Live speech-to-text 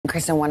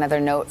Kristen, one other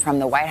note from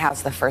the White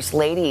House, the First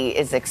Lady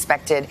is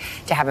expected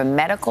to have a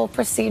medical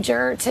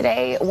procedure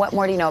today. What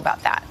more do you know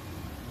about that?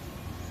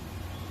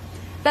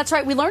 That's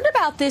right. We learned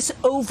about this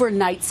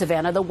overnight,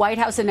 Savannah. The White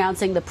House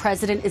announcing the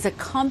president is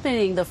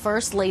accompanying the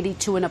First Lady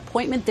to an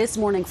appointment this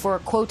morning for a,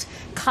 quote,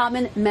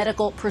 common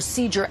medical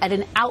procedure at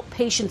an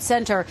outpatient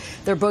center.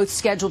 They're both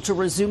scheduled to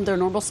resume their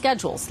normal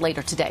schedules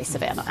later today,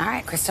 Savannah. All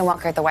right. Kristen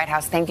Welker at the White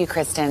House. Thank you,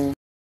 Kristen.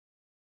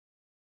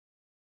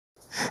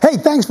 Hey,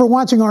 thanks for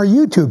watching our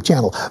YouTube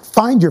channel.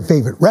 Find your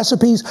favorite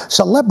recipes,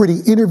 celebrity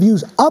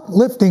interviews,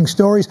 uplifting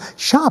stories,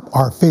 shop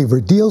our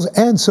favorite deals,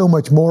 and so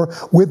much more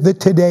with the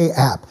Today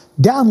app.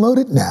 Download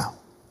it now.